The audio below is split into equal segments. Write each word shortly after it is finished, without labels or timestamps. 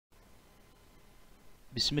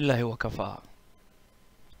Bismillahi wa kafaa.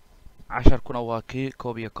 Casharkuna waa kii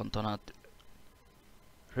koob iyo kontonaad.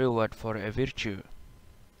 Reward for a virtue.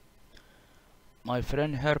 My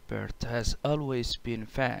friend Herbert has always been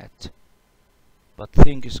fat, but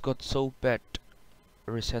things got so bad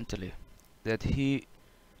recently that he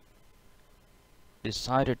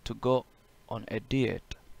decided to go on a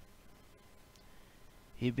diet.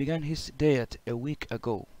 He began his diet a week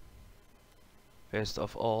ago. First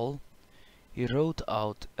of all, he wrote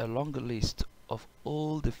out a long list of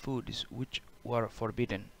all the foods which were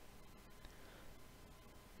forbidden.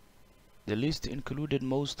 The list included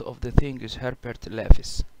most of the things Herbert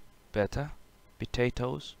loves: butter,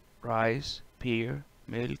 potatoes, rice, beer,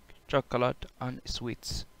 milk, chocolate, and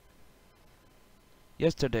sweets.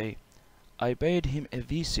 Yesterday, I paid him a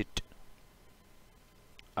visit.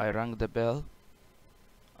 I rang the bell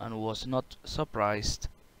and was not surprised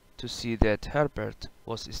to see that Herbert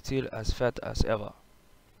was still as fat as ever.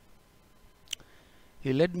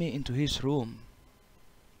 He led me into his room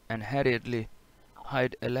and hurriedly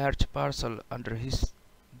hid a large parcel under his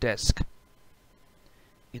desk.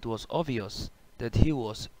 It was obvious that he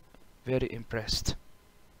was very impressed.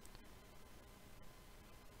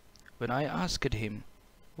 When I asked him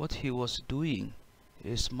what he was doing,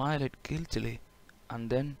 he smiled guiltily and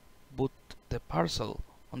then put the parcel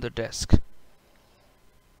on the desk.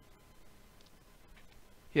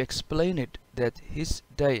 He explained that his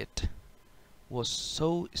diet was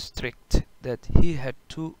so strict that he had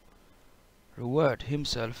to reward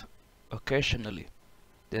himself occasionally.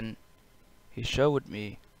 Then he showed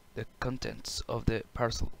me the contents of the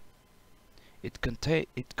parcel. It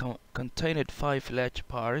contained 5 large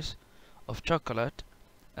bars of chocolate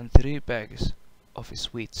and 3 bags of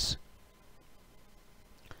sweets.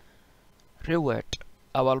 Reward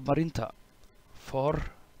abaalmarinta for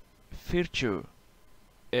virtue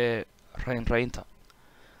ee raynraynta.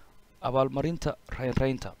 Abaalmarinta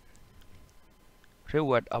raynraynta.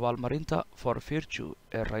 Reward abaalmarinta for virtue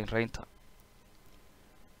ee raynraynta.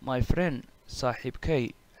 My friend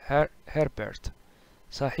saaxiibkay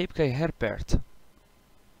Herbert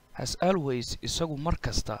has always isagu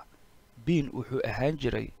markasta been wuxuu ahaan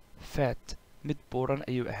jiray fat, mid buuran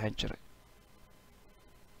ayuu ahaan jiray.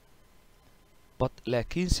 But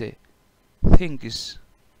laakiinse things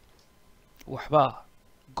waxbaa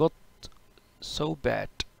got so bad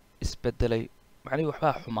isbedelay, macnii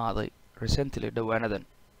waxbaa xumaaday recently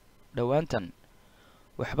dhowaantan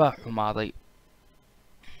waxbaa xumaaday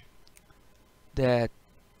that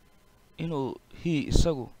he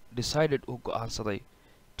isagu decided uu go'aansaday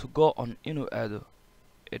to go on inuu aado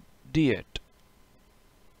a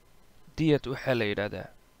diet waxaa la yidhaahdaa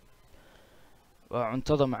waa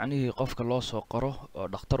cuntada macnihii qofka loo soo qoro oo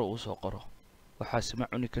dhakhtar uu soo qoro. waxaas ma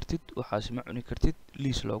cuni kartid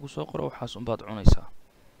liis loogu soo qoro, waxaas unbaad cunaysaa.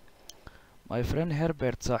 My friend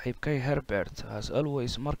Herbert saaxiibkay Herbert has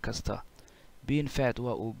always markasta been fat,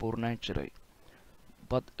 waa uu buurnaan jiray.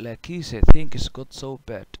 But laakiinse things got so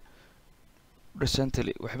bad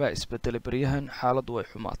recently, waxbaa isbedelay baryahan, xaaladdu way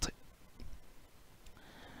xumaatay.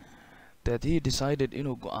 That he decided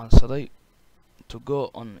inuu go'aansaday to go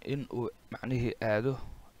on inuu macnihii aado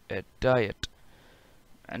a diet,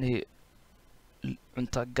 macnihii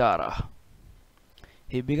cunto gaar ah.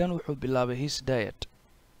 He began wuxuu bilaabay his diet,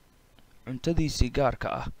 cuntadiisii gaarka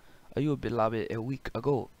ah ayuu bilaabay a week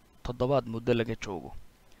ago, 7 muddo laga joogo.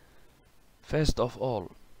 First of all,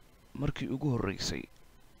 markii ugu horreysay,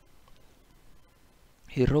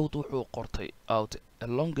 he wrote wuxuu qortay out a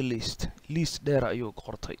long list dheer ayuu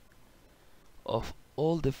qortay of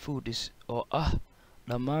all the foods oo ah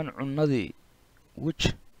dhammaan cunnadii which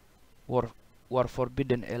were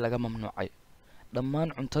forbidden ee laga mamnuucay. Dhammaan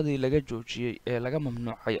cuntadii laga joojiyey ee laga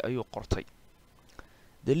mamnuucay ayuu qortay.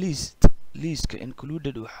 The liistka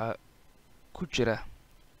included waxaa ku jira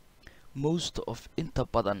most of inta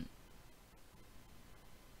badan.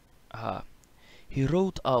 He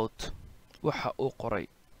wrote out waxa uu qoray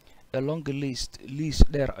a long list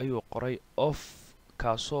dheer ayuu qoray of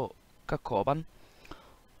kaasoo ka kooban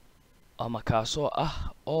ama kaasoo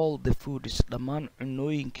ah all the foods dhammaan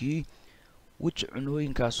cunooyinkii which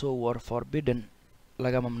cunooyinkaasoo were forbidden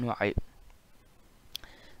laga mamnuucay.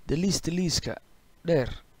 The liiska dheer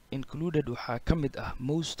included waxaa ka mid ah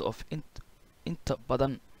most of inta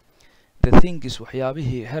badan the things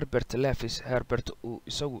waxyaabihii Herbert loves, Herbert uu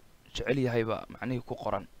isagu jecel yahay baa macnihii ku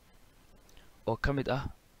qoran oo ka mid ah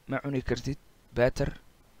ma cuni kartid butter,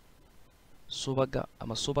 subagga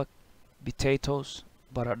ama subag, potatoes,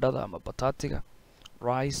 baradhada ama bataatiga,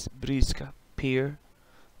 rice, bariiska, beer,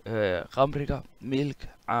 khamriga, milk,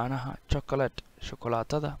 caanaha, chocolate,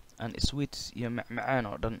 shukulaatada, and sweets iyo macmacaan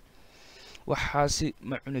oo dhan. waxaasi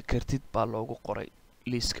ma cuni kartid baa loogu qoray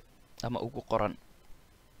liiska ama ugu qoran.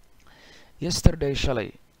 Yesterday shalay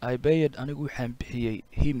I paid anigu waxaan bixiyey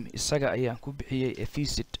him isaga ayaan ku bixiyey a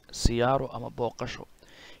visit siyaaro ama booqasho.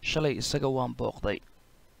 Shalay isaga waan booqday.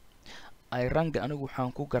 I rang anigu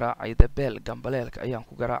waxaan ku garaacay the bell gambaleelka ayaan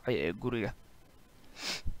ku garaacay ee guriga.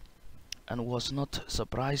 And was not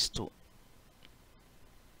surprised to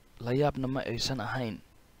la yaabna ma aysan ahayn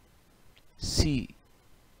see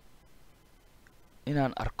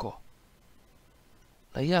inaan arko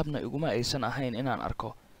la yaabna iguma aysan ahayn inaan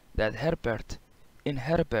arko that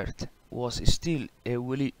Herbert was still a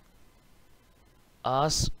weli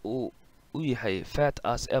as uu u yahay fat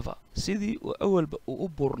as ever sidii uu awalba uu u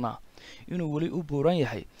buurnaa inuu weli u buuran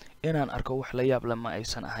yahay inaan arko wax la yaab lama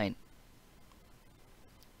aysan ahayn.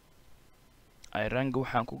 I rang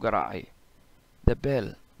waxaan ku garaacay the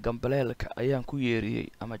bell gambaleelka ayaan ku yeeriyey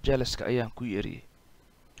ama jeleska ayaan ku yeeriyey.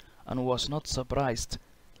 And was not surprised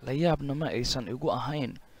la yaabna ma aysan igu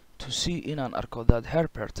ahayn to see inaan arko that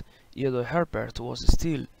Herbert iyadoo Herbert was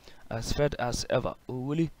still as fat as ever uu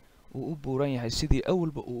weli uu u buuran yahay sidii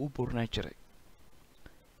awalba uu u buurnaan jiray.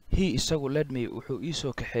 He isagu led me wuxuu ii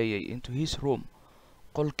soo kaxeeyey into his room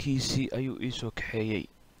qolkiisii ayuu ii soo kaxeeyey.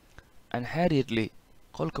 And hurriedly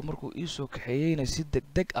qolka markuu ii soo kaxeeyeyna si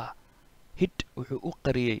degdeg ah hid wuxuu u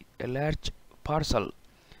qariyey a large parcel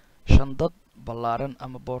shandad ballaaran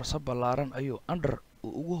ama boorso ballaaran ayuu under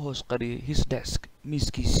uu ugu hoos qariyey his desk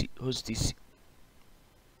miiskiisii hoostiisii.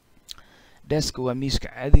 Desk waa miiska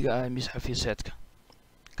caadiga ah miis xafiiseedka.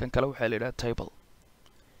 Kan kale waxaa la yidhaha table.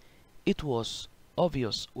 It was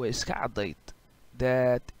obvious way iska caddayd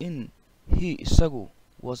that in he isagu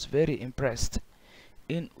was very impressed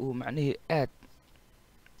in uu macnihii aad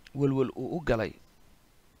welwel uu u galay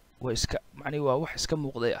waa iska macnihii waa wax iska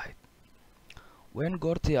muuqday ahayd. When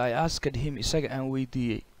goortii I asked him isaga aan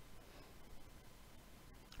weydiiyey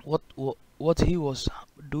what he was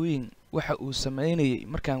doing waxa uu sameynayay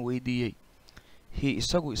markaan weydiiyey he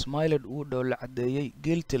isagu smiled uu dhoola cadeeyey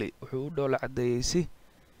guiltily wuxuu u dhoola cadeeyey si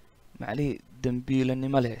macnihii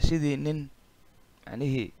dambiilanimo leh sidii nin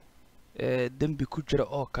macnihii dembi ku jira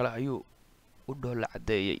oo kale ayuu u dhoola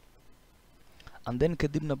cadeeyey. And then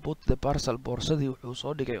kadibna put the parcel boorsadii wuxuu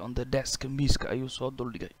soo dhigay on the desk miiska ayuu soo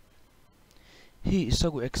duldhigay. He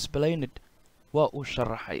isagu explained waa uu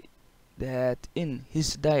sharaxay that in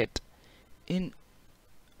his diet in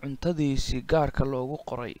cuntadiisii gaarka loogu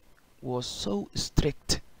qoray was so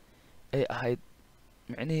strict ay ahayd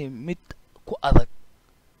macnihii mid ku adag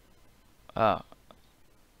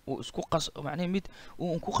uu isku macnihii mid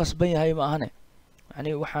uu ku qasban yahay ma ahane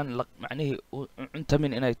macnihii waxaan macnihii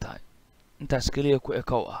cuntamin inay tahay intaas kaliya ku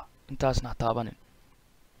ekow ah intaasna taabanin.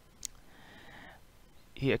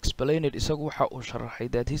 He explained isagu waxa uu sharaxay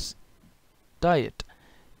that his diet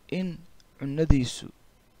in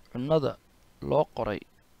cunnada loo qoray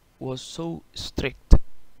was so strict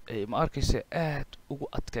ay ma arkaysa aad ugu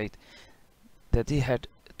adkayd that he had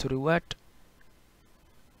to reward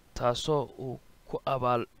taasoo uu ku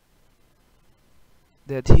abaal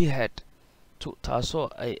that he had to taasoo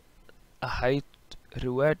ay ahayd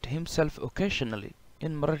reward himself occasionally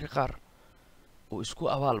in mararka qaar uu isku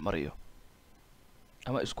abaal mariyo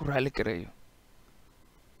ama isku raali gareeyo.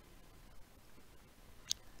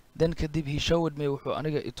 Then kadib he showed me wuxuu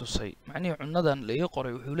aniga i tusay macnihii cunnadan la ii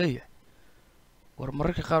qoray wuxuu leeyahay war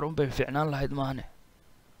mararka qaar unbay fiicnaan lahayd maahane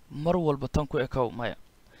mar walba tan ku ekow maya.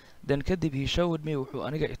 Then kadib he showed me wuxuu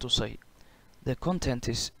aniga i tusay the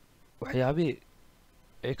contents waxyaabihii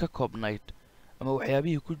ay ka koobnayd ama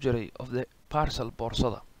waxyaabihii ku jiray of the parcel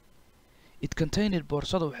boorsada. It contained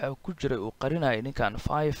boorsada waxaa ku jiray uu qarinayay ninkan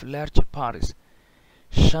 5 large parts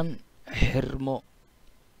 5 xirmo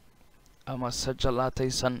ama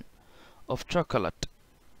sajalaataysan of chocolate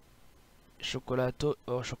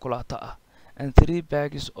shukulaato ah and 3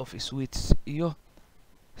 bags of sweets iyo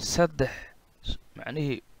 3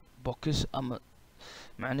 macnihii box ama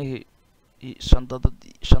macnihii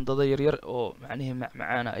shandada yaryar oo macnihii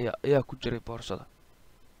macmacaana ayaa ku jiray boorsada.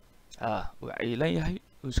 waa ciilan yahay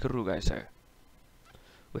uu iska rogaa isaga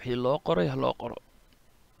wixii loo qoray ha loo qoro.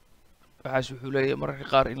 waxaas wuxuu leeyahay mararka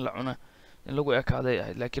qaar in la cuno in lagu ekaaday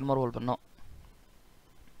ahayd laakiin mar walba no.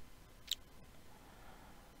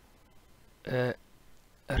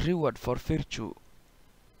 Reward for virtue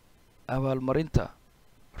abaalmarinta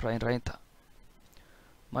raynraynta.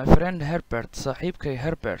 My friend Herbert saaxiibkay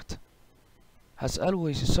Herbert has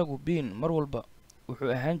always isagu been mar walba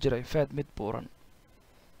wuxuu ahaan jiray fat mid buuran.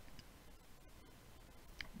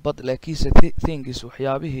 But laakiinse things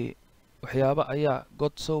waxyaaba ayaa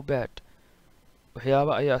got so bad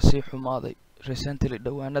waxyaaba ayaa sii xumaaday recently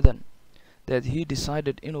dhawaanadan that he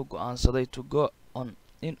decided inuu go'aansaday to go on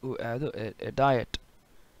inuu aado a diet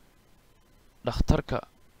dhakhtarka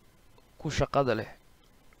ku shaqada leh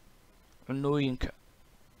cunooyinka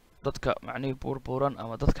dadka macnihii buurbuuran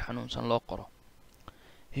ama dadka xanuunsan loo qoro.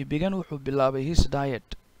 He began wuxuu bilaabay his diet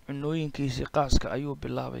cunooyinkiisii qaaska ayuu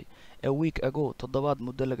bilaabay a week ago toddobaad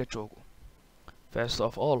muddo laga joogo. First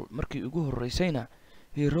of all markii ugu horreysayna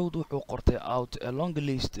he wrote wuxuu qortay out a long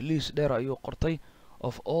list dheer ayuu qortay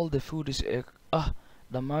of all the foods ee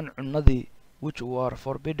dhammaan cunadii which were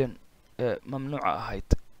forbidden ee mamnuuca ahayd.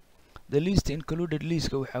 The list included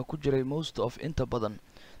liiska waxaa ku jiray most of inta badan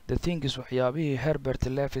the things waxyaabihii Herbert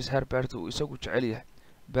Levis Herbert uu isagu jecel yahay: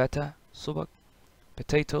 butter subag,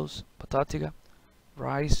 potatoes bataatiga,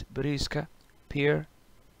 rice bariiska,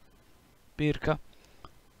 beerka,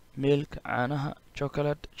 milk caanaha,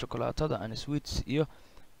 chocolate chocolaatada and sweets iyo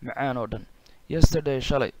macaan oo dhan. Yesterday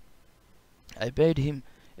shalay I paid him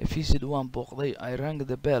a visit waan booqday. I rang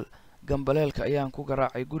the bell gambaleelka ayaan ku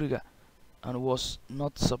garaacay guriga and was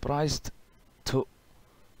not surprised to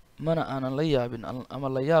mana aanan la yaabin ama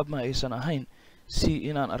la yaab ma aysan ahayn see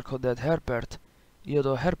inaan arko that Herbert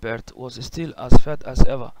iyadoo Herbert was still as fat as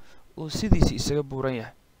ever uu sidiisii isaga buuran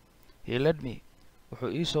yahay. He led me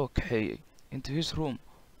wuxuu ii soo kaxeeyey into his room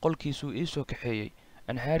qolkiisuu ii soo kaxeeyey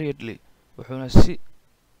and hurriedly wuxuuna si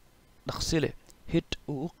dhaqsi leh hid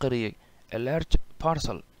uu u qariyey a large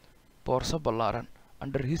parcel boorso ballaaran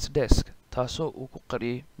under his desk taasoo uu ku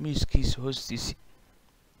qariyey miiskiisa hoostiisii.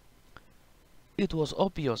 It was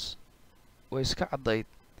obvious way iska caddayd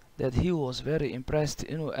that he was very impressed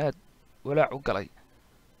inuu aad walaac u galay.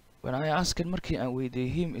 When I asked markii aan weydiiyey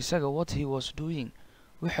him isaga what he was doing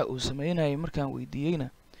waxa uu sameynayay markaan weydiiyeyna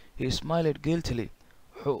he smiled guiltily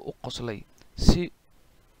wuxuu u qoslay si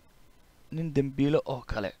nin dembiilo oo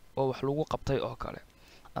kale oo wax lagu qabtay oo kale.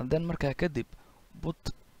 And then markaa kadib but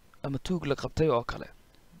ama tuug la qabtay oo kale.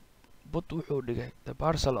 But wuxuu dhigay the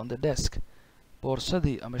parcel on the desk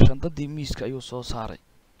boorsadii ama shandadii miiska ayuu soo saaray.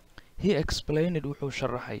 He explained wuxuu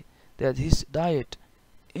sharaxay that his diet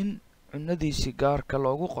in cunadiisii gaarka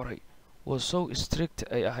loogu qoray was so strict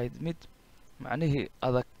ay ahayd mid macnihii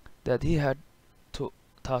adag that he had to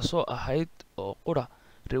taasoo ahayd oo qura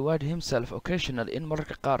reward himself occasionally in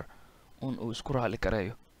mararka qaar uu isku raali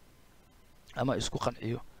kareeyo ama isku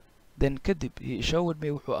qanciyo. Then kadib he showed me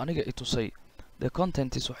wuxuu aniga i tusay the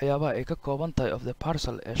contents waxyaabaha ay ka kooban tahay of the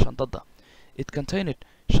parcel ee shandada. It contained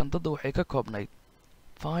shandada waxay ka koobnayd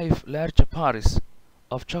 5 large bars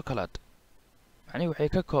of chocolate macnihii waxay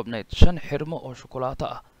ka koobnayd 5 xirmo oo shukulaato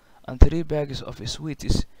ah and 3 bags of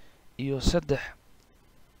sweets iyo 3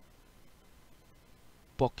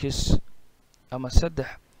 boxes ama 3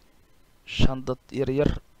 shandad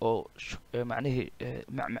yaryar oo macnihii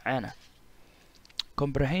macmacaan ah.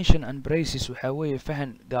 Comprehension and braces waxaa weeye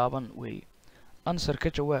fahan gaaban weeye. Answer ka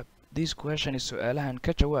jawaab this question is su'aalahan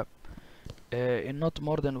ka jawaab in not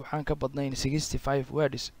more than waxaan ka badnayn 65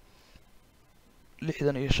 words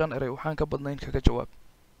 65 eray waxaan ka badnayn kaga jawaab.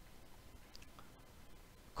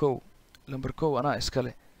 Number 1 anaa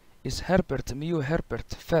iskale is Herbert miyuu Herbert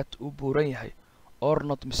fat uu buuran yahay or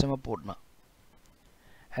not mise ma buurna.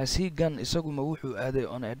 Has he gone isagu ma wuxuu aaday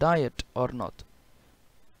on a diet or not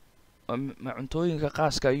ma cuntooyinka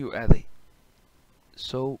qaaska ayuu aaday.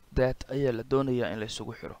 So that ayaa la doonayaa in la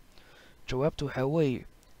isugu xiro. Jawaabtu waxaa weeye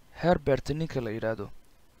Herbert ninka la yidhaahdo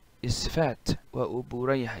is fat waa uu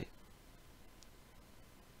buuran yahay.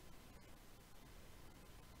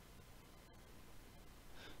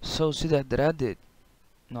 So sidaa daraaddeed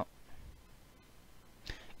no.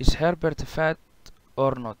 Is Herbert fat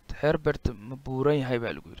or not? Herbert ma buuran yahay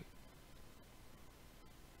baa lagu yidhi.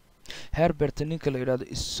 Herbert ninka la yidhaahdo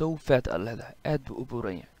is so fat aad leedahay aad buu u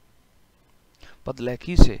buuran yahay. But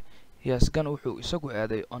laakiinse he has gone wuxuu isagu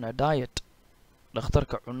aaday on a diet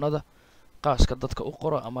dhakhtarka cunada qaaska dadka u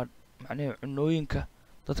qoro ama macnihii cunooyinka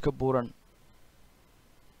dadka buuran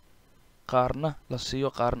qaarna la siiyo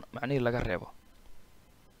qaarna macnihii laga reebo.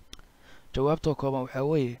 Jawaabta kooban waxaa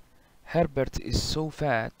weeye Herbert is so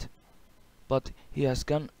fat but he has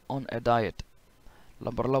gone on a diet.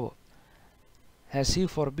 Number 2 has he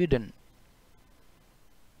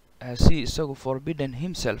isagu forbidden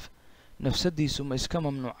himself nafsadiisu ma iska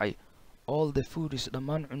mamnuucay all the foods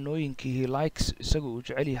dhammaan cunooyinkii he likes isagu uu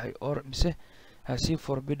jecel yahay or mise has he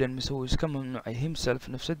forbidden mise uu iska mamnuucay himself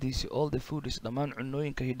nafsadiisi all the foods dhammaan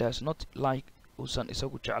cunooyinka he does not like uusan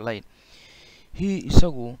isagu jeclayn.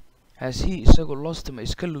 Has he isagu lost ma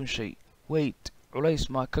iska lunshay weight culays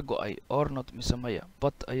ma ka go'ay or not mise maya.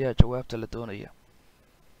 But ayaa jawaabta la doonaya.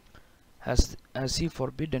 Has he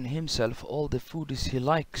forbidden himself all the foods he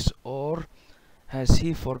likes or has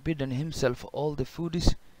he forbidden himself all the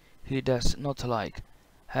foods he does not like.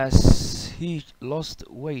 Has he lost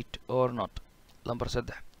weight or not? Number 3.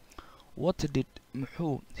 What did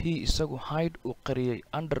muxuu he isagu hide u qariyay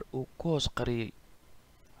under uu ku hoos qariyay?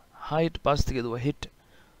 Hide pastigeedu waa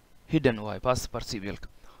hidden waay past participle-ka.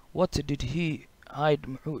 What did he hide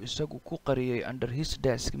muxuu isagu ku qariyay under his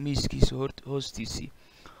desk miiskiisa hoostiisii?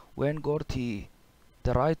 When goortii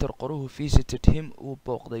the writer qoruhu visited him uu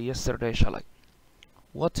booqday yesterday shalay.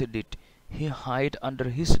 What did he hide under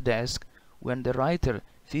his desk when the writer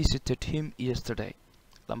visited him yesterday?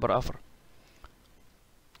 Number 4.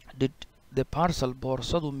 Did the parcel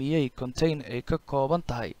boorsadu miyay contain ay ka kooban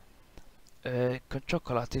tahay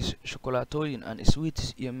chocolates shokolaatooyin and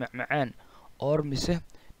sweets iyo macmacaan, or mise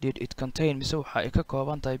did it contain mise waxa ay ka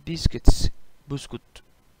kooban tahay biscuits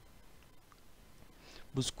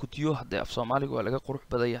buskutyo haddii af Soomaaliga waa laga qurux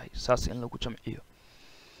badan yahay saas in lagu jamciyo.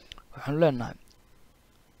 waxaan leenahay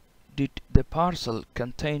did the parcel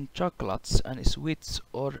contain chocolates and sweets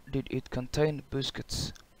or did it contain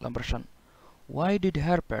biscuits? Number 5. Why did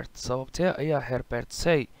Herbert sababtee ayaa Herbert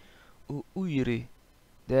say uu u yiri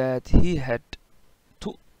that he had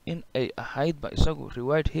to in ay ahaydba isagu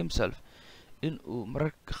reward himself in uu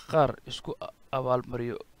mararka qaar isku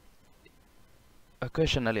abaalmariyo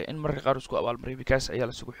occasionally in mararka qaar isku abaalmariyo because ayaa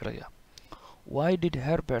la isugu xiraya. Why did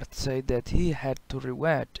Herbert say that he had to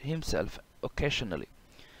reward himself occasionally?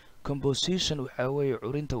 Composition waxa weeye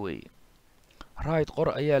curinta weeye. Right qor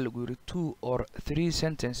ayaa lagu yiri 2 or 3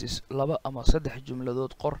 sentences 2 ama 3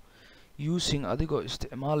 jumladood qor using adigoo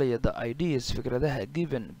isticmaalaya the ideas fikradaha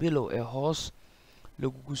given below ee hoos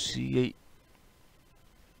lagugu siiyey.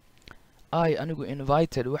 anigu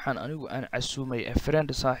invited waxaan anigu aan casuumay a friend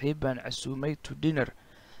saaxiib baan casuumay to dinner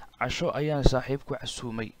casho ayaan saaxiib ku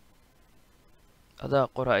casuumay. adaa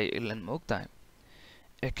qoray ilan ma ogtahay.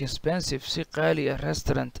 Expensive si qaali ah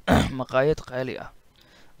restaurant maqaayad qaali ah.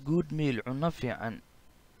 Good meal cunno fiican.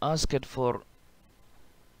 Asked for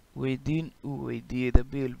weydiin uu weydiiyey the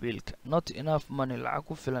biilka. Not enough money lacag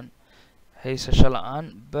ku filan. Haysasho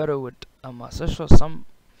la'aan borrowed ama sasho some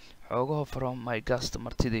xoogaho from my guest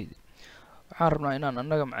martidayda. waxaan rabnaa inaan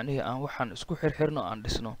annaga macnihii aan waxaan isku xirxirno aan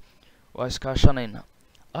dhisno waa iskaashanayna.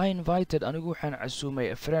 I invited anigu waxaan casuumay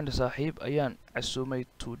a friend saaxiib ayaan casuumay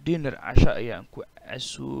to dinner casho ayaan ku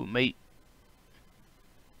casuumay.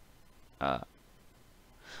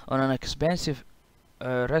 On an expensive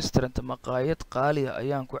restaurant maqaayad qaali ah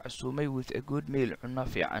ayaan ku casuumay with a good meal cunno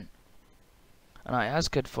fiican. And I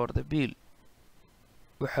asked for the bill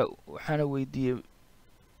waxaana weydiiyey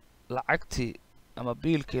lacagtii ama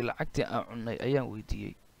biilkii lacagtii aan cunnay ayaan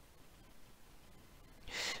weydiiyey.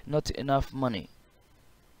 Not enough money.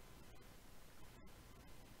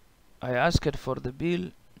 I asked for the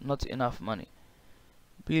bill, not enough money.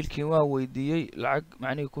 biilkii waan weydiiyey lacag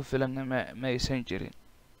macnihii ku filan ma aysan jirin.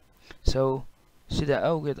 So sida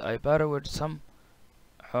awgeed I borrowed some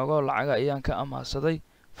xoogoo lacaga ayaan ka amaahsaday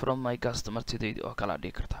from my customer-tidayda oo kala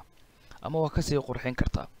dhigi kartaa ama waa kasii qurxin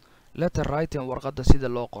kartaa. Letter writing warqadda sida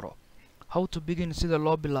loo qoro. How to begin sida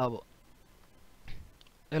loo bilaabo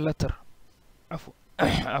a letter.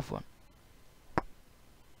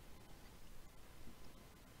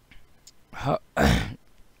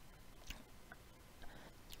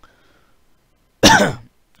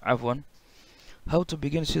 Afwan. How to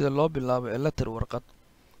begin sida loo bilaabo a letter warqad.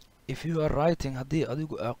 If you are writing haddii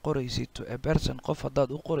adigu aa qoraysid to a person qof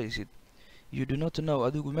haddaad u qoraysid you do not know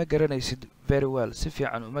adigu ma garanaysid very well si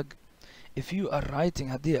fiican uma. If you are writing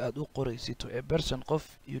haddii aad u qoraysid to a person qof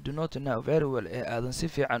you do not know very well ee aadan si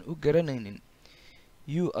fiican u garanaynin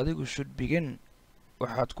you adigu should begin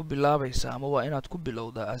waxaad ku bilaabaysaa ama waa inaad ku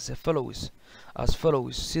bilowdaa as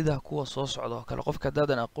follows sida kuwa soo socda oo kale. qofka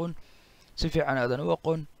haddaadan aqoon si fiican aadan u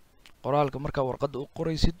aqoon qoraalka markaa warqadda u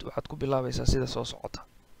qoraysid waxaad ku bilaabaysaa sida soo socota.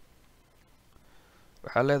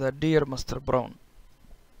 waxaa leedahay dear Mr. Brown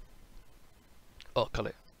oo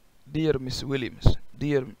kale. Dear Miss Williams.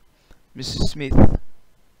 Dear Mrs. Smith.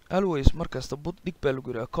 Always markasta bud dhig baa lagu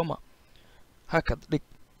yidhaha comma hakad dhig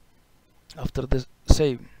after the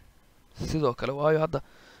same sidoo kale waayo hadda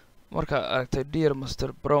markaa aragtay dear Mr.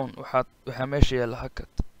 Brown waxaa meesha yaalla hakad.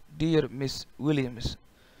 Dear Miss Williams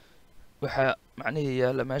waxaa macnihii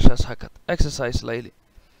yaalla meeshaas hakad. Exercise layli.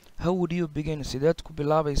 How would you begin sideed ku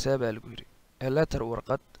bilaabaysaa baa lagu yidhi a letter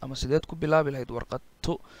warqad ama sideed ku bilaabi lahayd warqad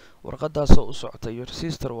to warqadaasoo u socotay your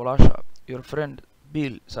sister walaasha your friend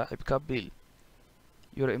Bill saaxiibka Bill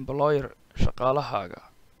your employer shaqaalahaaga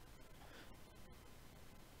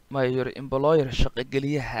your employer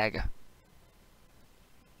shaqageliyahaaga.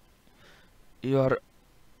 Your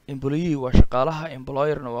employee waa shaqaalaha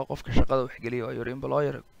employerna waa qofka shaqada wax geliya your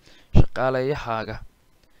employer shaqaalayahaaga.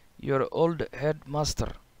 Your old headmaster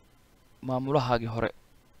maamulahaagii hore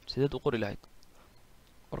sideed u qori lahayd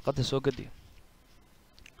warqadda soo gadi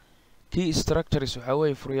key structures waxa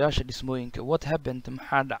weeye furayaasha dhismooyinka what happened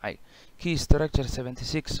maxaa dhacay key structure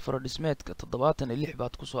 76 furo dhismeedka 76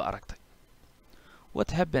 baad ku soo aragtay what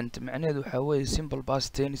happened macnaheedu waxa weeye simple past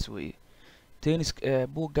tense weeye tennis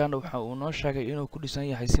buuggan waxa uu noo sheegay inuu ku dhisan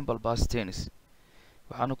yahay simple past tense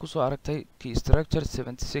waxaanu ku soo aragtay key structure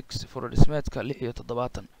 76 furo dhismeedka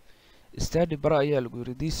 76 study bara ayaa lagu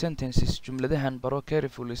yiri these sentences jumladahan baro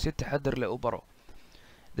carefully si taxadar leh u baro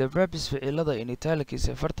the verbs ficilada in italics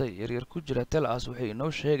farta yaryar ku jira tell us waxay inoo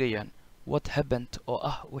sheegayaan what happened oo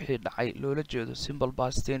ah wixii dhacay loola jeedo simple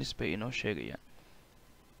past tense bay inoo sheegayaan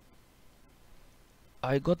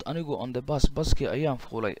I got anigu on the buski ayaan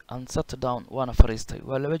fuulay and sat down waana fariistay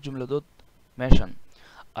waa laba jumladood meeshan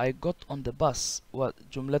I got on the bus waa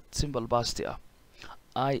jumlad simple past ah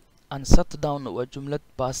I and sat down waa jumlad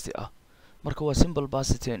past ah marka waa simple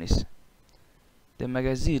past tense the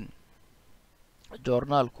magazine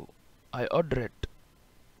journalku I ordered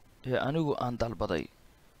ee anigu aan dalbaday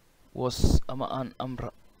was ama aan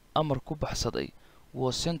amar ku baxsaday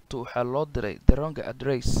was sent to waxa loo diray the wrong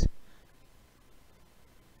address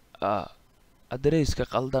adresska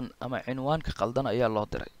qaldan ama cinwaanka qaldan ayaa loo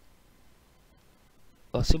diray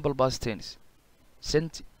waa simple past tense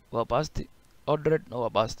sent waa past ordered no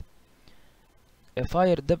waa past a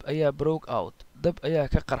fire dab ayaa broke out dab ayaa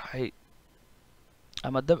ka qarxay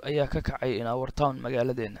ama dab ayaa ka kacay in our town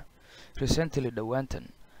magaaladeena recently dhawaantan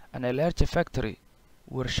an a large factory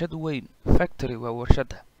warshad weyn factory waa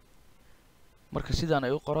warshada marka sidaan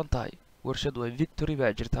ay u qoran tahay warshad way victory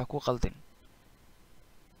baa jirtaa ku qaldin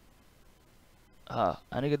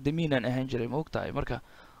aniga damiinan ahaan jiray ma ogtahay marka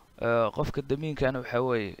qofka damiinkan waxa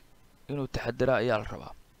weeye inuu taxadira ayaa la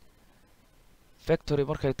rabaa factory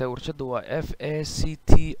markay tahay warshadu waa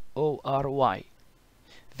FACTORY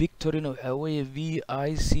victory na waxa weeye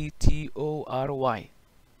VICTORY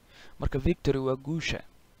marka victory waa guusha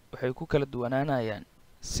waxay ku kala duwanaanayaan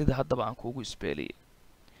sida haddaba aan kuugu isbeeliyay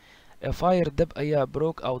a fire dab ayaa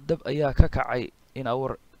broke out dab ayaa ka kacay in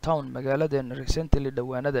our town magaaladeena recently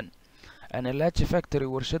dhawaanadan an a large factory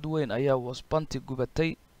warshad weyn ayaa was banti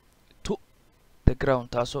gubatay to the ground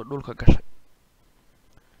taasoo dhulka gashay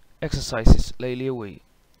exercises layliya weeye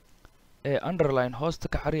ee underline hoosta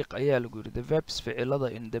ka xariiq ayaa lagu yiri the verbs ficilada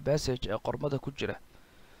in the passage ee qormada ku jira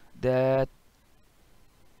that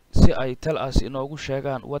si ay tell us inoogu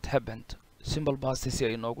sheegaan what happened simple past si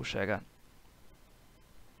ay inoogu sheegaan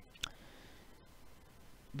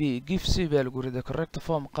B give C baa lagu yiri the correct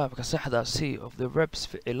form qaabka saxda C of the verbs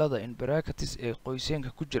ficilada in brackets ee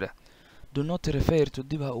qoyseenka ku jira do not refer to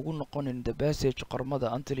dib ha ugu noqonin the passage qormada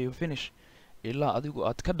until you finish ilaa adigu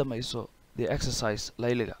aad ka dhamayso the exercise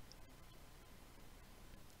layliga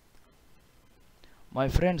my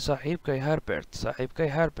friend saaxiibkay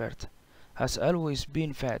Herbert has always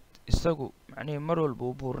been fat isagu macnaheedu mar walba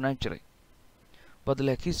uu buurnaan jiray but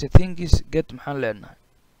laakiinse things get maxaan leenahay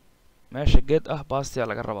meesha get ah past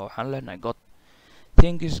laga rabaa waxaan leenahay got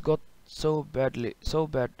things got so bad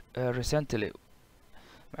recently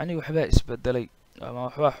macnaheedu waxbaa isbedelay ama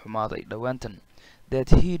waxbaa xumaaday dhawaantan that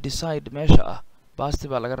he decided meesha ah past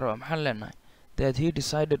baa laga rabaa maxaan leenahay that he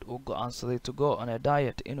decided uu go'aansaday to go on a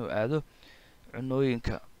diet inuu aado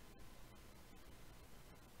cunooyinka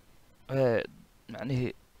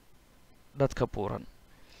macnaheedu dadka buuran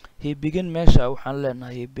he began meesha waxaan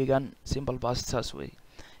leenahay he began simple past saas weeye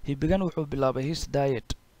he began wuxuu bilaabay his diet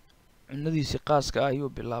cunadiisii qaaska ah ayuu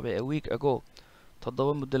bilaabay a week ago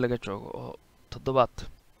 7 muddo laga joogo oo 7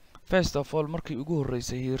 first of all markii ugu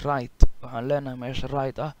horeysay he write waxaan leenahay meesha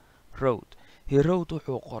write ah wrote he wrote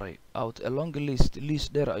wuxuu qoray out a long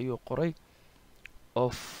list dheer ayuu qoray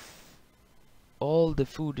of all the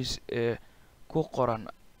foods ku qoran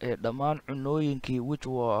dhammaan cunooyinkii which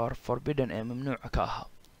were forbidden ee mamnuuca ka ahaa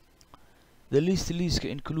the list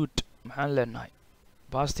include maxaan leenahay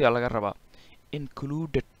past laga rabaa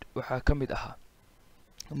included waxaa ka mid ahaa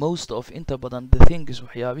most of inta badan the things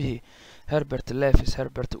waxyaabihii Herbert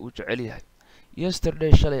uu jecel yahay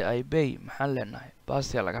yesterday shalay I pay maxaan leenahay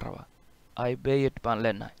past laga rabaa I paid baan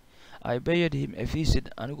leenahay I paid him a visit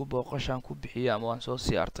anigu booqashaan ku bixiyay ama waan soo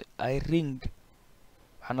siyaartay I ring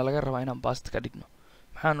waxaana laga rabaa inaan past ka dhigno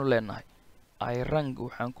maxaanu leenahay I rang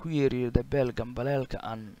waxaan ku yeeriyay the bell gambaleelka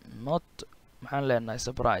and not maxaan leenahay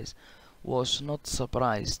surprise was not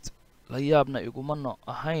surprised la yaabna iguma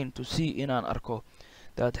ahayn to see inaan arko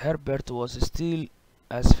that Herbert was still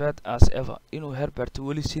as fat as ever inuu Herbert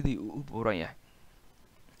weli sidii u buuran yahay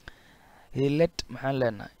he let maxaan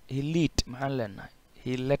leenahay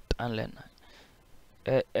he let aan leenahay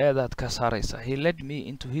eedaad ka saaraysa. He led me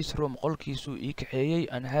into his room, qolkiisuu ii kaxeeyey,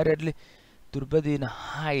 and hurriedly durbadiina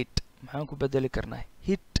hide maxaan ku bedeli karnaa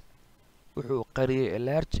hid wuxuu qariyay a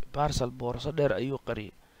large parcel, boorso dheer ayuu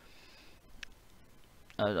qariyay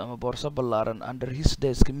ama boorso ballaaran under his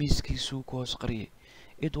desk, miiskiisuu ku hoos qariyay.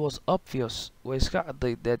 It was obvious, way iska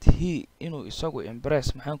cadday, that he inuu isagu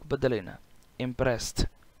impressed maxaan ku bedelaynaa impressed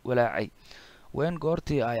walaacay. When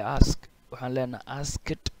goortii I asked waxaan leenahay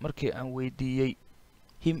asked markii aan weydiiyey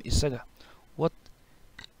him isaga what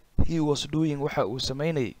he was doing waxa uu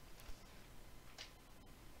samaynayay,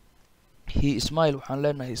 he smiled waxaan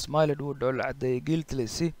leenahay smiled wuu dhoola caddeeyay guiltily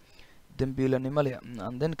si dambiilanimo leh,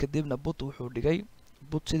 and then kadibna but wuxuu dhigay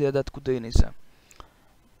but sideedaad ku daynaysaa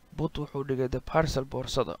but wuxuu dhigay the parcel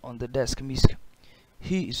boorsada on the desk miiska.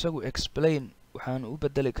 He isagu explain waxaan u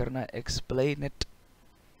bedeli karnaa explained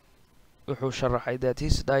wuxuu sharaxay that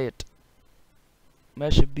his diet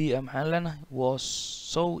meesha b maxaan leenahay was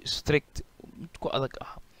so strict mid ku adag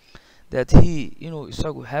ah, that he inuu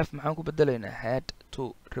isagu have maxaan ku bedelaynaa had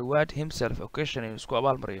to reward himself occasionally isku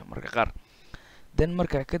abaalmariyo marka qaar. Then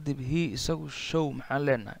markaa kadib he isagu show maxaan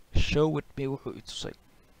leenahay show with me wuxuu i tusay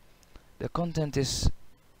the content is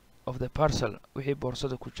of the parcel wixii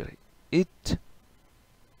boorsada ku jiray. It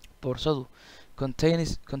boorsadu contain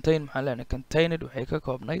maxaan leenahay contained waxay ka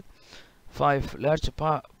koobnayd 5 large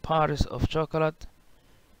parts of chocolate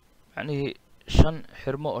يعني 5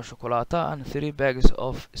 xirmo oo shukulaato and 3 bags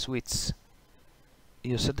of sweets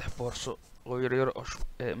iyo 3 boorso oo yaryar oo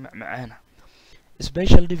macmacaana.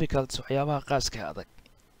 Special difficulties waxyaabaha qaaska adag.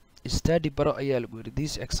 Study baro ayaa lagu yiri.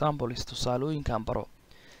 This example is tusaalooyinkan baro.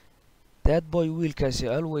 That boy wiilkaasi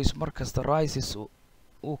always markasta rises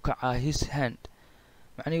uu kacaa his hand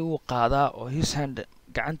macnii uu qaadaa oo his hand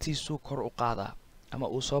gacantiisu kor u qaadaa ama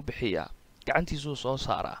uu soo bixiyaa gacantiisu soo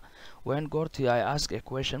saaraa. When goortii I ask a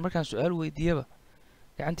question markaan su'aal weydiiyaba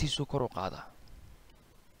gacantiisu kor u qaadaa.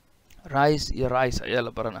 Rise iyo rise ayaa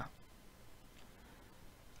la baranaa.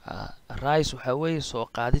 Rise waxa weeye soo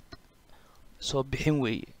qaadid soo bixin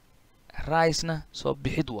weeye. Rise-na soo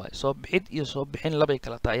bixid waaye. Soo bixid iyo soo bixin labay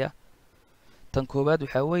kala tahay. Tan koowaad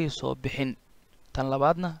waxa weeye soo bixin. Tan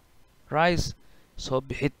labaadna rise soo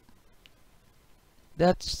bixid.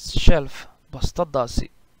 That shelf bastadaasi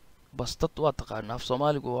bastad waa taqaanaa af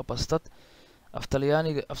Soomaaligu waa bastad af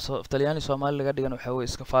Talyaani Soomaali laga dhigan waxa weeye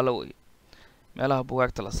iska faalo weeye meelaha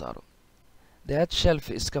buugaagta la saaro. That shelf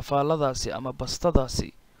iska faaladaasi ama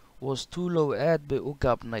bastadaasi was too low aad bay u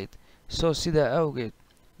gaabnayd, so sidaa awgeed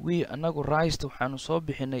we anagu raised waxaanu soo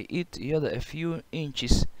bixinay it iyada a few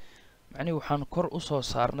inches macnii waxaan kor u soo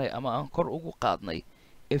saarnay ama aan kor ugu qaadnay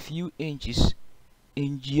a few inches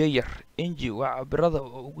injiye yar. Inji waa cabirada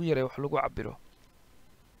ugu yaray wax lagu cabiro.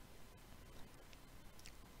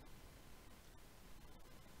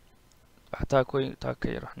 حتى كوين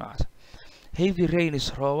تاكير ناس. Heavy rain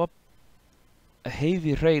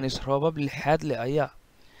is probably had لأيا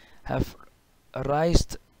have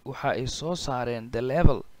raised وحا ay soo saareen the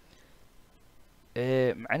level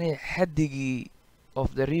معني حدقي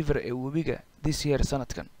of the river ee webiga this year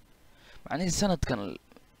sanadkan. معني sanadkan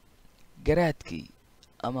garaadkii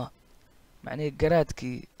ama معني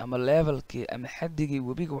garaadkii ama levelkii ama xaddigii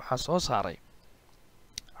webiga waxaa soo saaray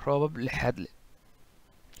roobab lixaad leh.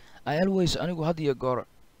 I always anigu had iyo goor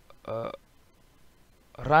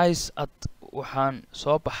rise at waxaan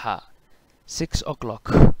soo baxaa 6 o'clock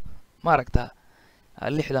ma aragtaa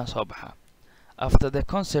 6dan soo baxaa. After the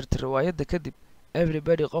concert riwaayadda kadib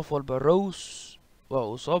everybody qof walba rose waa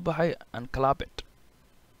uu soo baxay and clapped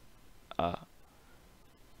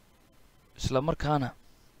isla markaana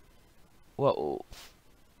waa uu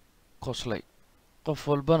qoslay qof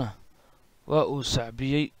walbana waa uu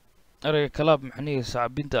sacbiyey. erayga clap macnihiisa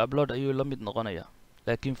sacbinta upload ayuu la mid noqonayaa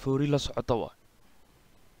laakiin foori la socota waa.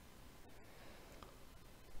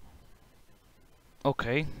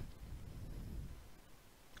 Okay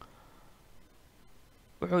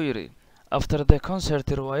wuxuu yiri after the concert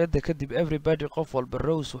riwaayadda kadib everybody qof walba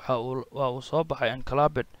rose waa uu soo baxay and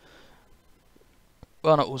clapped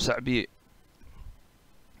waana uu sacbiyey.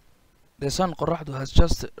 The sun qoraxdu has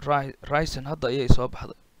just risen hadda ayay soo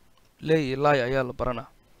baxday. Lay ayaa la baranaa.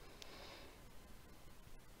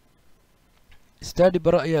 Study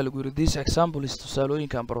baro ayaa lagu yiri. This example is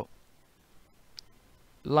tusaalooyinkan baro.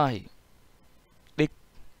 Lie dhig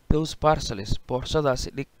those parcels boorsadaasi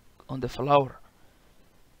dhig on the floor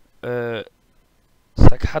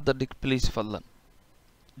sagxadda dhig please fadlan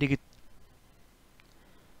dhigid.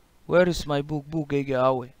 Where is my book buugayga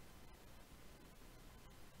aawe.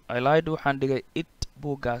 I lied waxaan dhigay it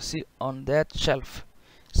buuggaasi on that shelf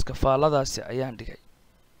iska faaladaasi ayaan dhigay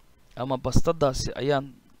ama bastadaasi ayaan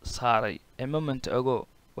saaray a moment ago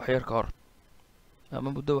wax yar ka hor ama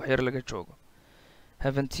muddo wax yar laga joogo.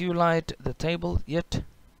 Haven't you laid the table yet?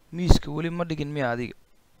 Miiska weli ma dhigin miya adiga?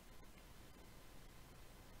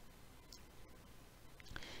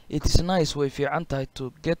 It is nice way fiican tahay to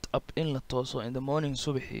get up in la tooso in the morning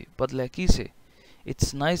subaxii, but laakiinse it's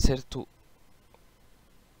nicer to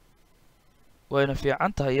wayna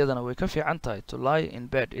fiican tahay iyadana way ka fiican tahay to lie in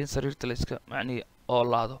bed in sariirta la iska macnii oo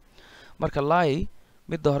laado. Marka lie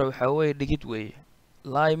midda hore waxaa weeye dhigid weeye,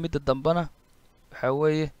 lie midda dambana waxaa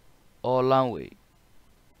weeye oo laan weeye.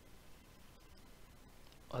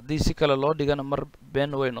 haddii si kale loo dhigana mar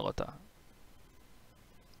been way noqotaa.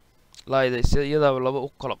 lie iyadaaba laba u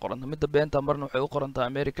kala qoranta, midda beenta marna waxay u qorantaa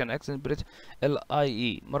American accent British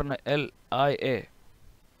LIE marna LIA.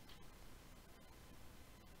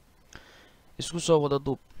 isku soo wada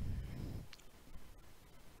duub.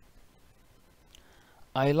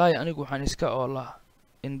 I lie anigu waxaan iska oolaa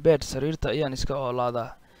in bed sariirta ayaan iska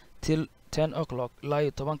oolaadaa till 10 o'clock ilaa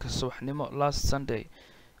 10 subaxnimo last Sunday.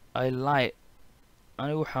 I lie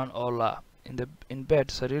anigu waxaan oolaa in bed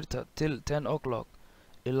sariirta till 10 o'clock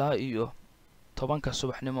ilaa 10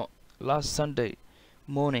 subaxnimo last Sunday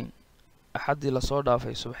morning axadii la soo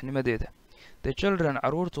dhaafay subaxnimadeeda. The children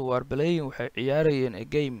caruurtu were playing waxay ciyaarayeen a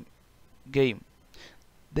game.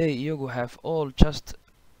 They iyagu have all just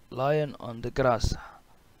lying on the grass.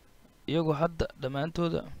 iyagu hadda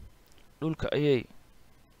dhammaantooda dhulka ayay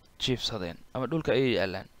jiifsadeen ama dhulka ayay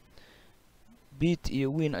yaalaan. Beat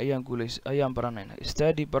iyo win ayaan baranaynaa.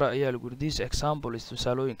 Study bara ayaa lagu yidhi. This example is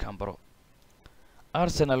tusaalooyinkan baro.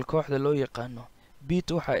 Arsenal kooxda loo yaqaano.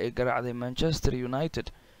 Beat waxa ay garaacday Manchester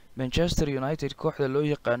United. Manchester United kooxda loo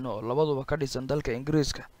yaqaano oo labaduba ka dhisan dalka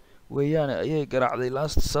Ingiriiska weeyaane ayay garaacday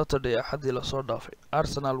last Saturday axadii la soo dhaafay.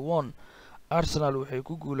 Arsenal won. Arsenal waxay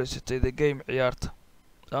ku guuleysatay the game ciyaarta.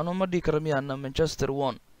 Ano ma dhigi kara miyaana Manchester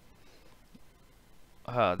won.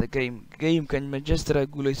 The game-kan Manchester ay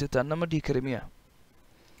guuleysatay ma dhigi kara miyaa.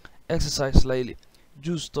 Exercise layli.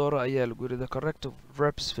 Juice dooro ayaa lagu yidhi. The correct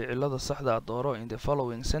verbs ficilada saxda dooro in the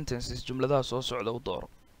following sentences jumladaha soo socda u dooro.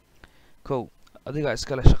 Kow, adiga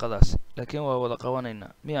iskale shaqadaas laakiin waa wada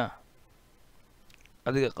qabanaynaa miyaa.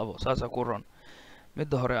 adiga qabo saasa ku ron.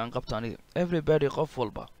 midda hore aan qabto aniga. Everybody qof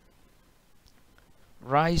walba.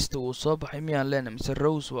 Rise wuu soo baxay miyaan leenahay mise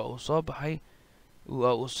Rose waa uu soo baxay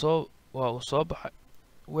waa uu soo baxay.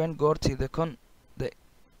 When goortii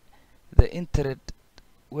the entered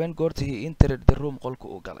when goortii he entered the room qolka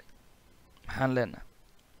uu galay maxaan leenahay.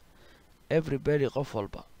 Everybody qof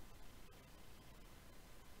walba.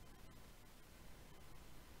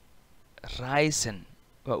 Risen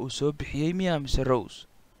waa uu soo bixiyey miyaa mise Rose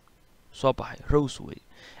soo baxay. Rose way.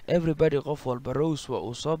 Everybody qof walba. Rose waa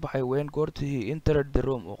uu soo baxay when goortii he entered the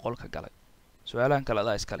room uu qolka galay. su'aalahan kale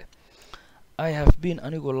adaa iskale. I have been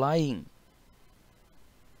anigu lying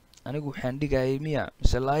anigu waxaan dhigayay miyaa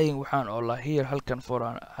mise lying waxaan oolaa here halkan for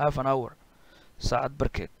half an hour saacad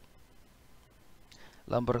barkeed.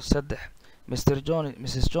 Number 3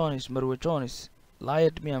 Mrs. Jones Marwe Jones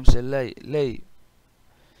lied miyaa mise lay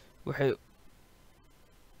waxay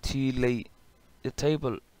tiilay the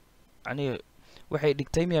table yani waxay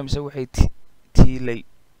dhigtay miyaa mise waxay tiilay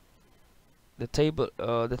the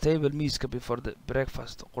table miiska before the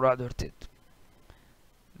breakfast quraacda horteed.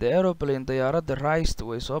 The aeroplane diyaaradda rised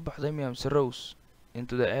way soo baxday miyaa mise rose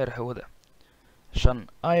into the air hawada. 5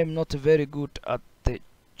 I am not very good at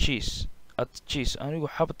cheese anigu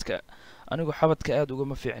xabadka aad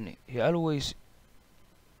ugama fiicni. He always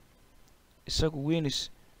isagu wins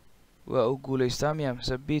waa uu guulaystaa miyaa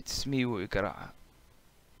mise beats me wuu i garaaca.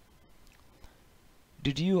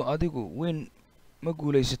 Did you adigu win ma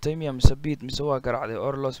guulaysatay miyaa mise beat mise waa garaacday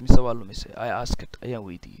or loss mise waa lumisay. I asked ayaan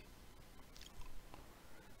weydiiyey.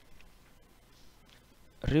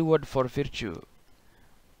 Reward for virtue.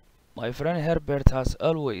 My friend Herbert has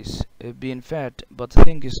always been fat, but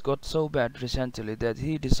things got so bad recently that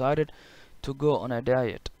he decided to go on a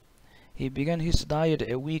diet. He began his diet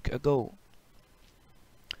a week ago.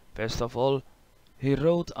 First of all, he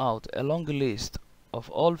wrote out a long list of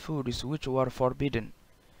all foods which were forbidden.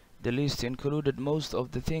 The list included most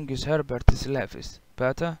of the things Herbert loves: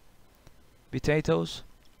 butter, potatoes,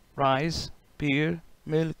 rice, beer,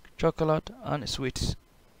 milk, chocolate, and sweets.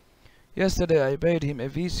 Yesterday I paid him a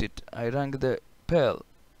visit. I rang the bell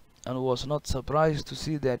and was not surprised to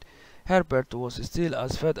see that Herbert was still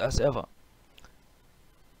as fat as ever.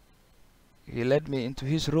 He led me into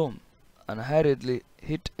his room and hurriedly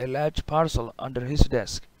hid a large parcel under his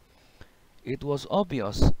desk. It was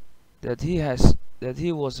obvious that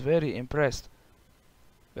he was very impressed.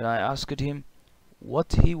 When I asked him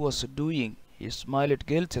what he was doing, he smiled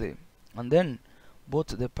guiltily and then put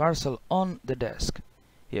the parcel on the desk.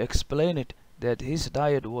 He explained that his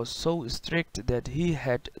diet was so strict that he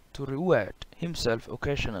had to reward himself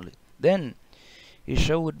occasionally. Then he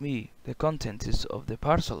showed me the contents of the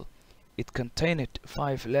parcel. It contained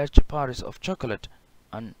 5 large bars of chocolate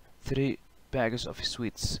and 3 bags of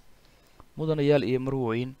sweets. Mudanayaal iyo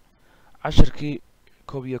marweyn casharkii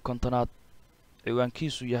 11aad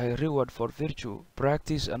ciwaankiisu yahay Reward for Virtue,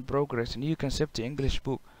 Practice and Progress New Concept English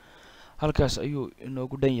Book. halkaas ayuu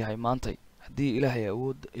inoogu dhan yahay maantay haddii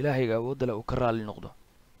ilaahayga awoodda leh uu ka raali noqdo.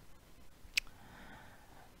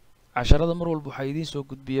 casharada mar walba waxaa idiin soo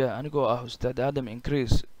gudbiyaa anigoo ah Ustad Adam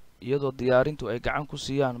Increase, iyadoo diyaarintu ay gacan ku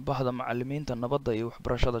siiyaan bahda macallimiinta nabadda iyo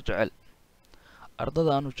waxbarashada jecel.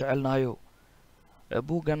 ardada aanu jecelnahayo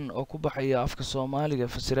buugan oo ku baxaya afka Soomaaliga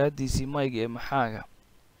fasiraadiisii mayga ee Mahaga,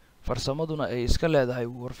 farsamaduna ay iska leedahay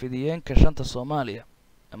Warfidiyeenka shanta Soomaaliya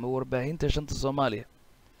ama warbaahinta shanta Soomaaliya.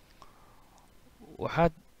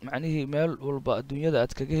 waxaad macnihii meel walba adduunyada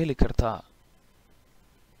aad kaga heli kartaa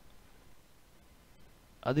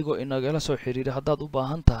adigoo inagala soo xiriira haddaad u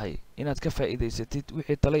baahan tahay inaad ka faa'iidaysatid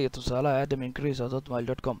wixii talo iyo tusaalaha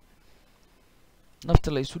adamincrease.hotmail.com. nafta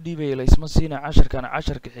la isu dhiibaya la isma siina casharkan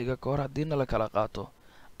casharka xiga ka hor haddiina la kala qaato.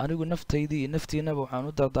 anigu naftaydii iyo naftiinaba waxaan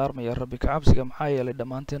u dardaarmayaa rabbi ka cabsiga, maxaa yeelay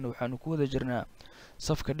dhammaanteen waxaanu ku wada jirnaa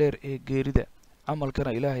safka dheer ee geerida.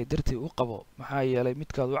 camalkana ilaahay dartii u qabo, maxaa yeelay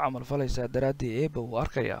midkaad u camal falaysaa daraaddii eebba wuu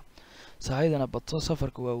arkayaa. sahaydana badso,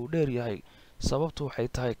 safarka waa uu dheer yahay, sababtu waxay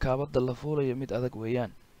tahay kaabadda la fuulayo mid adag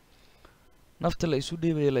weeyaan. nafta la isu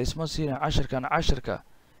dhiibaya la isma siina casharkan casharka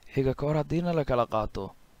xiga ka hor haddiina la kala qaato.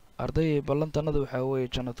 ardayay ballantanada waxaa weeye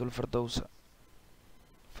jannatul firdawsa.